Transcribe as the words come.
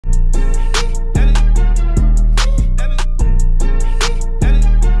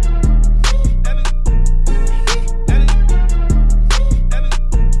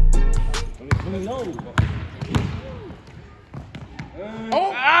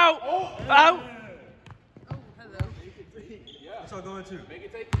Out. Oh, hello. What's all going to? Make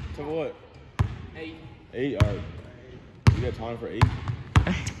it take. To what? 8. 8? All right. You got time for 8?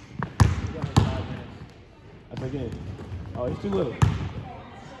 That's again. Oh, it's too little.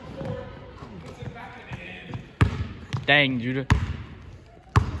 Dang, Judah.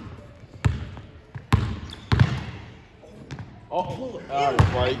 Oh,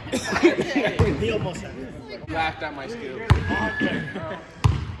 right. He almost had it. Laughed at my skill.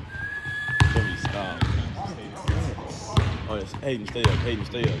 Jimmy, stop. Oh, yes. Hayden, stay up. Hayden,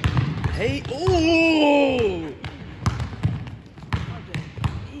 stay up. Hey, ooh!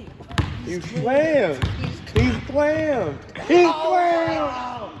 He's slammed. He's slammed. He's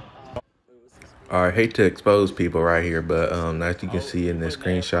slammed. I hate to expose people right here, but as you can see in this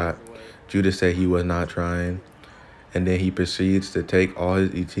screenshot, Judah said he was not trying. And then he proceeds to take all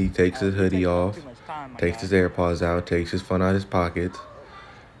his, he takes his hoodie off, takes his AirPods out, takes his phone out of his pockets.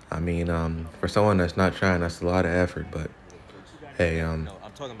 I mean, for someone that's not trying, that's a lot of effort, but hey, I'm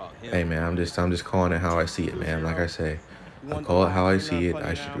talking about him. hey man, I'm just calling it how I see it, man. Like I say, I call it how I see it.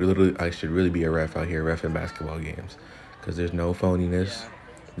 I should really be a ref out here reffing basketball games, because there's no phoniness.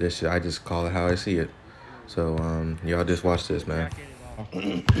 I just call it how I see it. So y'all just watch this, man.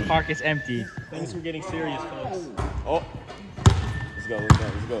 Park is empty. Things are getting serious, folks. Oh. Let's go, let's go,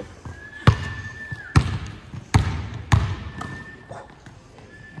 let's go.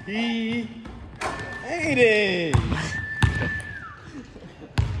 He Hayden.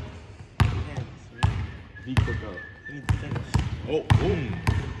 V quick up. He needs to finish. Oh,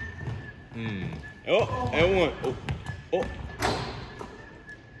 oh, and one. Oh, oh.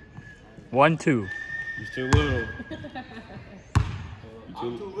 1-2. He's too little.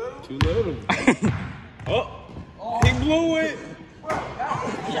 Too little. Oh, he blew it.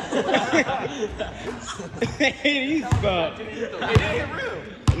 He stopped. It didn't hit rim.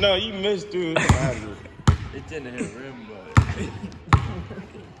 No, you missed, dude. It didn't hit rim, but.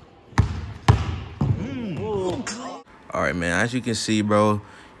 All right, man. As you can see, bro,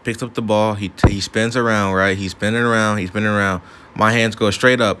 picks up the ball. He spins around, right? He's spinning around. He's spinning around. My hands go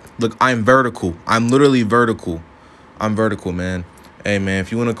straight up. Look, I'm vertical. I'm literally vertical. I'm vertical, man. Hey, man,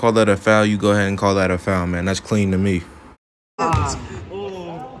 if you want to call that a foul, you go ahead and call that a foul, man. That's clean to me.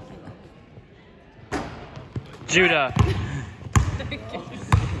 Judah.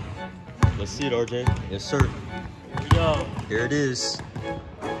 Let's see it, RJ. Yes, sir. Here we go. Here it is.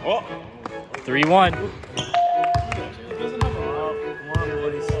 Oh. 3-1.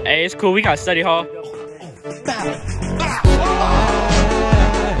 Hey, it's cool. We got study hall. 5-1.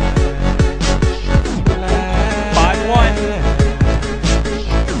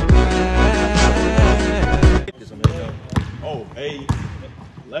 Oh, hey.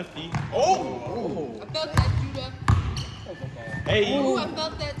 Lefty. Oh. I felt that, Judah. Hey. Ooh, I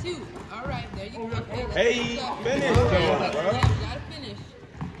felt that too. All right, there you go. Hey, finish. Yeah, we gotta finish.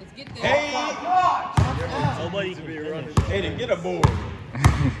 Let's get there. Hey. Nobody can be running. Hayden, get a board.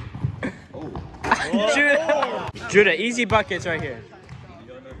 Judah. Judah, easy buckets right here.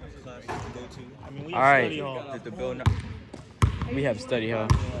 All right. We have study hall.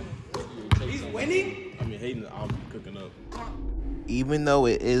 He's winning? I mean, Hayden, I'm cooking up. Even though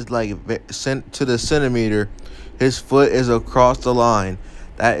it is like sent to the centimeter, his foot is across the line.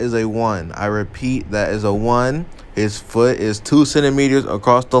 That is a 1. I repeat, that is a 1. His foot is 2 centimeters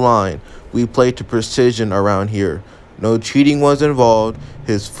across the line. We play to precision around here. No cheating was involved.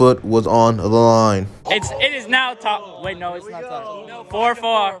 His foot was on the line. It is now top. Wait, no, it's not top.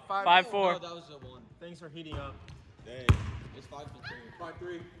 4-4. 5-4. That was the one. Things are heating up. Dang. It's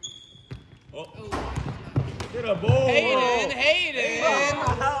 5-3. Oh. Get a ball. Hayden.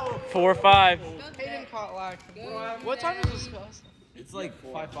 4-5. Hayden caught like. What time is this class? It's like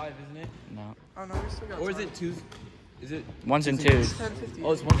 5-5, isn't it? No. Oh no, we still got Or is time. it 2? Is it? 1s and 2s. 10:50.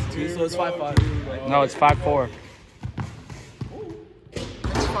 Oh, it's 1 to 2, so it's 5-5. No, it's 5-4. It's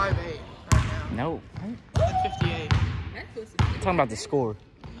 5-8 right now. No. 10:58. I'm talking about the score.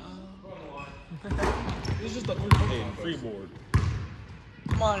 It's just a free board.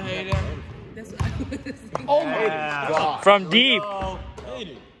 Come on, Hayden. That's what I was thinking. Oh my God. From deep.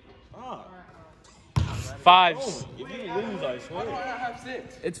 Hayden. Ah. 5s. If you lose, I swear.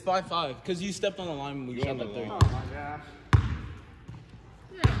 It's 5-5, because you stepped on the line when we shot that 3. Oh my gosh.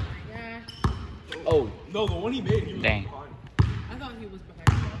 Oh, No, the one he made, he was Dang. fine. I thought he was behind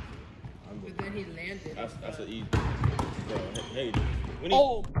us. But then he landed. That's an easy. So, Hayden.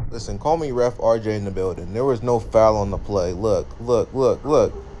 Oh. Listen, call me Ref RJ in the building. There was no foul on the play. Look.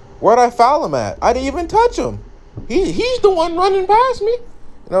 Where'd I foul him at? I didn't even touch him. He's the one running past me. You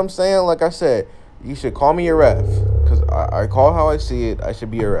know what I'm saying? Like I said, you should call me a ref, because I call how I see it. I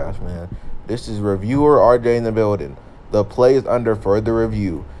should be a ref, man. This is reviewer RJ in the building. The play is under further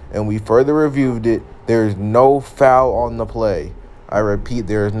review, and we further reviewed it. There is no foul on the play. I repeat,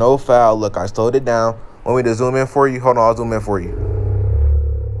 there is no foul. Look, I slowed it down. Want me to zoom in for you? Hold on, I'll zoom in for you.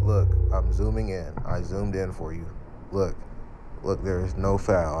 Look, I'm zooming in. I zoomed in for you. Look, there is no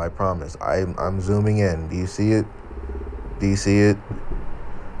foul. I promise. I'm zooming in. Do you see it? Do you see it?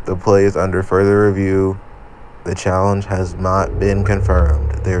 The play is under further review. The challenge has not been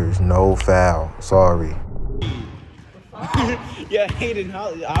confirmed. There is no foul. Sorry. Yeah, Hayden,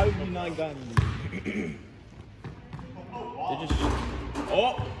 how have you not gotten? They just.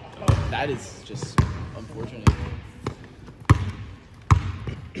 Oh, that is just unfortunate.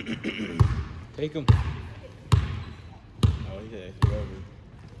 Take him. Oh yeah, it's over.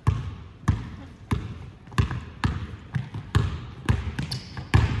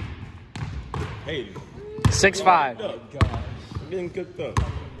 6-5. I'm getting cooked up.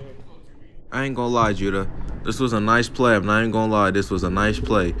 I ain't gonna lie, Judah. This was a nice play. I'm not even gonna lie. This was a nice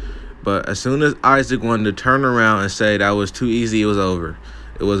play. But as soon as Isaac wanted to turn around and say that was too easy, it was over.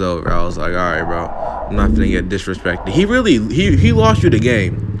 It was over. I was like, all right, bro. I'm not finna get disrespected. He lost you the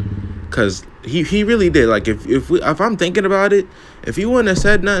game. Cause he really did. Like if I'm thinking about it, if he wouldn't have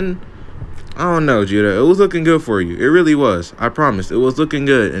said nothing, I don't know, Judah. It was looking good for you. It really was. I promise. It was looking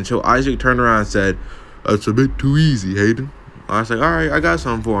good until Isaac turned around and said, that's a bit too easy, Hayden. I was like, all right, I got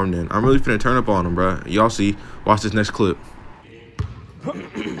something for him then. I'm really finna turn up on him, bro. Y'all see. Watch this next clip.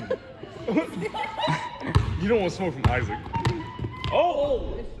 You don't want smoke from Isaac.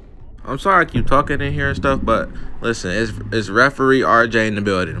 Oh! I'm sorry I keep talking in here and stuff, but listen, it's referee RJ in the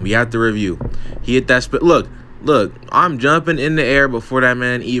building. We have to review. He hit that spit. Look, I'm jumping in the air before that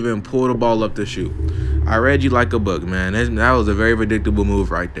man even pulled the ball up to shoot. I read you like a book, man. That was a very predictable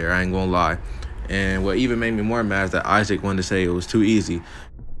move right there. I ain't gonna lie. And what even made me more mad is that Isaac wanted to say it was too easy.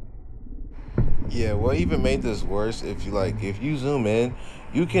 Yeah, what even made this worse, if you zoom in,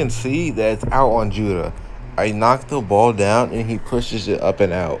 you can see that it's out on Judah. I knocked the ball down and he pushes it up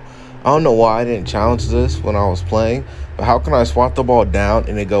and out. I don't know why I didn't challenge this when I was playing, but how can I swat the ball down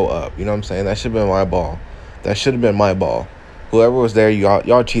and it go up? You know what I'm saying? That should have been my ball. That should have been my ball. Whoever was there,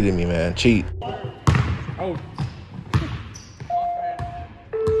 y'all cheated me, man. Cheat. Oh.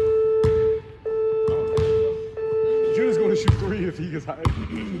 Judah's going to shoot 3 if he gets high.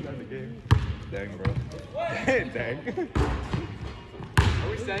 That's the game. Dang, bro. Dang. Are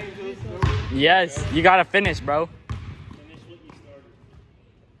we saying this? Yes, you gotta finish, bro.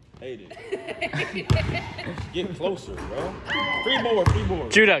 Hayden. Get closer, bro. 3 more.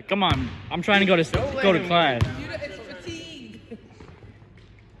 Judah, come on. I'm trying to go to class. Judah is fatigued.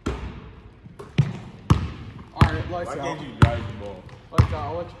 Alright, Why lights can't out. you drive the ball? Lights out.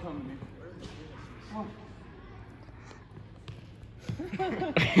 I'll let you come to me. No.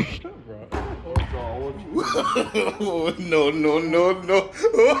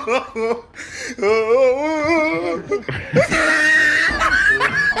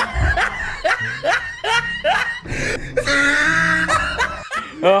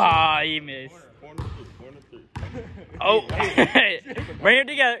 Ah, he missed. Corner 3. Oh, bring it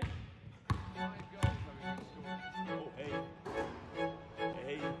together.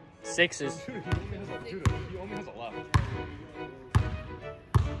 Hey. Sixes. Judah, he only has a left.